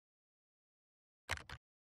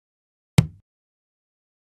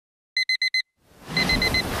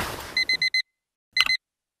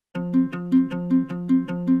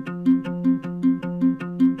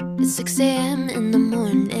It's 6 a.m. in the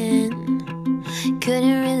morning.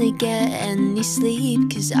 Couldn't really get any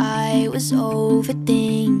sleep, cause I was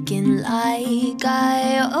overthinking like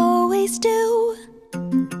I always do.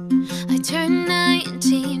 I turned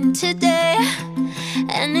 19 today,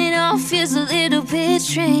 and it all feels a little bit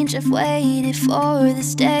strange. I've waited for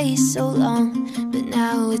this day so long, but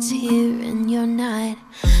now it's here and you're not.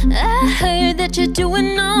 I heard that you're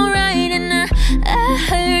doing alright, and I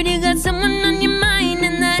heard you got someone on your mind,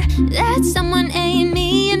 and that someone ain't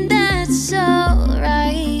me, and that's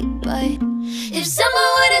alright. But if someone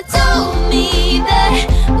would've told me that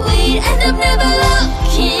we'd end up never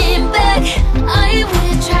looking back, I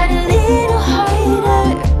would've tried a little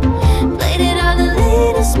harder, played it all a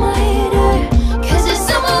little smarter. Cause if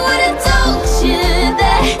someone would've told you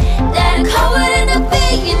that a call would end up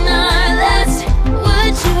being our last,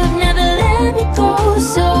 would you have never let me go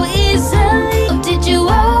so easily? Or did you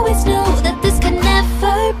always know that this could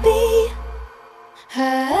never be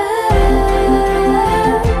her?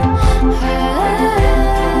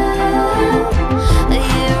 A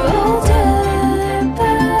year older,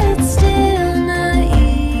 but still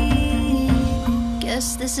naive.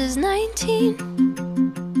 Guess this is 19.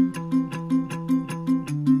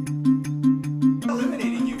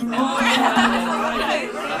 Eliminating you.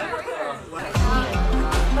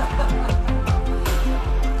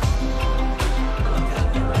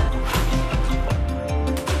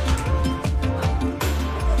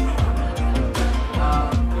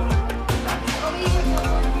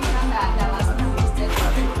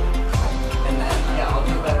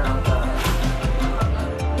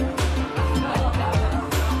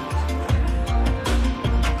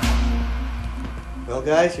 Well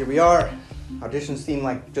guys, here we are. Auditions seemed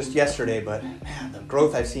like just yesterday, but man, the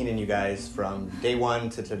growth I've seen in you guys from day one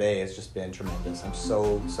to today has just been tremendous. I'm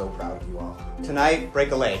so proud of you all. Tonight,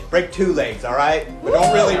 break a leg. Break 2 legs, all right? But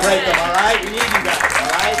don't really break them, all right? We need you guys, all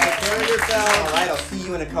right? Take care of yourselves. All right, I'll see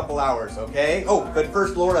you in a couple hours, okay? Oh, but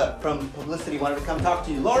first, Laura from Publicity wanted to come talk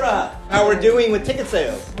to you. Laura, how we're doing with ticket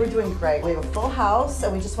sales? We're doing great. We have a full house,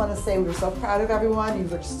 and we just want to say we're so proud of everyone.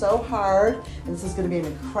 You've worked so hard, and this is going to be an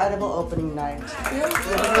incredible opening night. So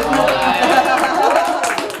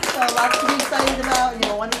lots to be excited about. You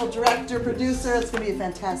know, wonderful director, producer. It's going to be a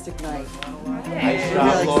fantastic night. Nice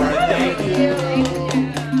job, Laura. Thank you.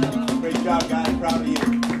 Great job, guys. Proud of you.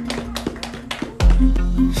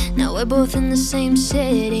 Now we're both in the same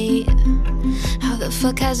city. How the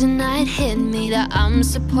fuck has a night hit me that I'm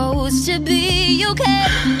supposed to be okay,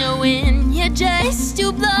 knowing you're just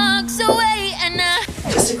 2 blocks away? And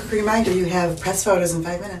Just a quick reminder, you have press photos in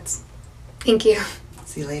 5 minutes. thank you.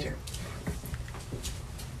 See you later.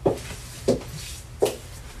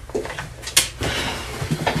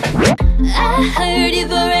 I heard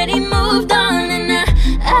you've already moved on, and I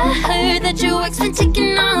heard that your work's been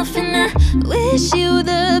taking off, and I wish you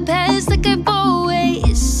the best like I've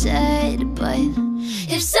always said. But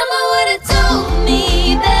if someone would've told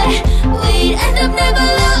me that we'd end up never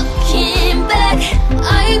looking back,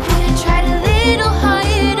 I would've tried a little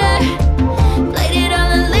harder, played it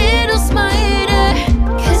all a little smarter.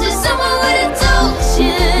 Cause if someone would've told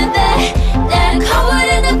you that a call would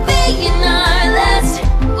end up being our last,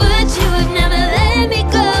 would you have never let me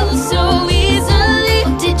go so easily?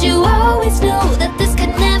 Or did you always know that this could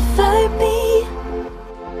never be?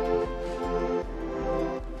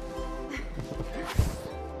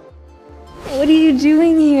 What are you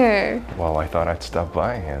doing here? Well, I thought I'd stop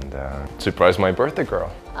by and surprise my birthday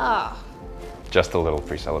girl. Oh, Just a little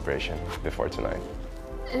pre-celebration before tonight.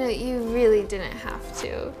 no, you really didn't have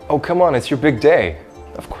to. Oh, come on, it's your big day.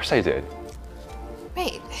 Of course I did.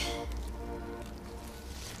 Right.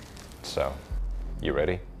 So, you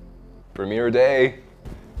ready? Premiere day.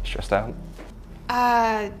 Stressed out?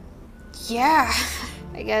 Yeah,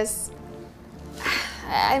 I guess.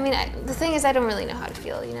 I mean, the thing is, I don't really know how to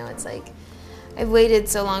feel, you know? It's like, I've waited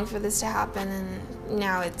so long for this to happen, and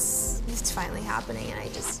now it's finally happening, and I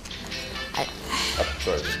just, Oh,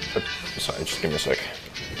 sorry, just give me a sec.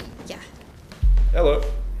 yeah. Hello.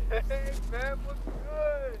 Hey, man, what's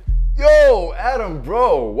good? Yo, Adam,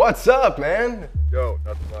 bro, what's up, man? Yo,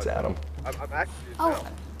 nothing much. It's Adam. I'm actually in Oh, town.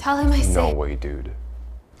 tell him I said. No way, dude.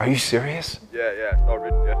 Are you serious? Yeah, it's all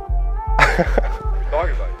written yesterday. What are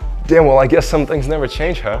you talking about? Damn, well, I guess some things never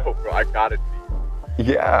change, huh? Oh, bro, I got it.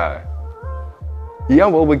 Yeah. Yeah,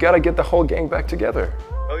 well, we gotta get the whole gang back together.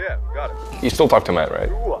 Oh, yeah, we got it. You still talk to Matt, right?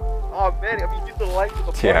 Ooh, oh, man, I mean, he's the life of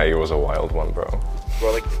the party. Yeah, he was a wild one, bro.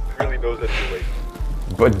 Bro, like, he really knows that you're late.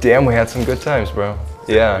 But damn, we had some good times, bro.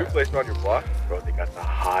 New Yeah. place on your block, bro. They got the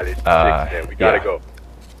hottest chicks there. We gotta yeah. go.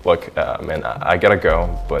 Look, man, I gotta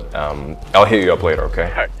go, but I'll hit you up later, okay?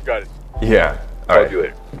 All right, you got it. Yeah. All Talk right. to you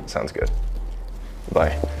later. Sounds good.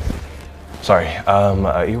 Bye. Sorry.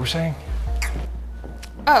 You were saying?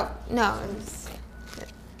 Oh, no,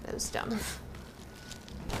 it was dumb.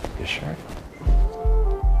 You sure?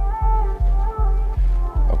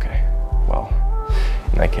 Okay. Well,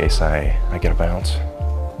 in that case, I get a bounce.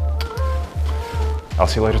 I'll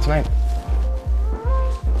see you later tonight.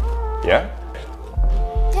 Yeah?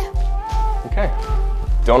 Yeah, Okay.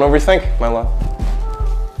 Don't overthink, my love.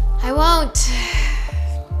 I won't.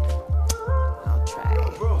 I'll try.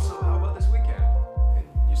 Bro, so how about this weekend?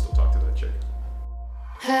 You still talk to that chick?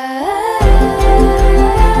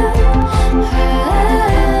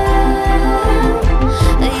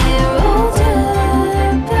 A year older,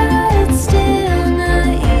 but still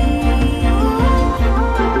naive.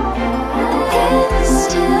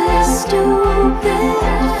 It's just stupid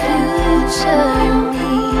future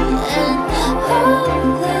me, and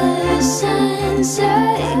all the signs I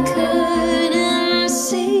couldn't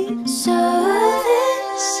see. So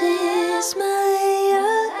this is my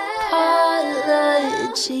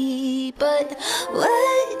apology, but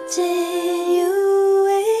what did you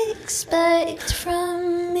expect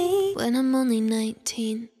from me when I'm only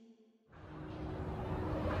 19?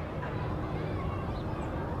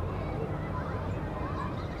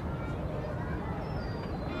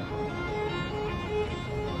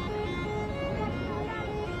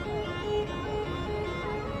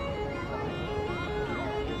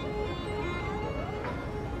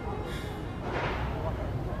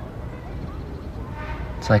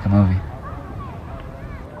 It's like a movie.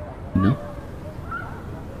 You know?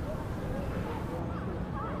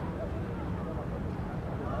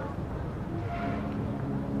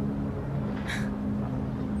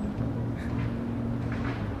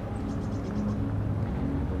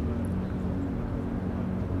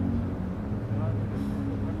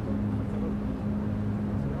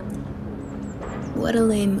 What a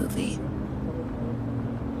lame movie.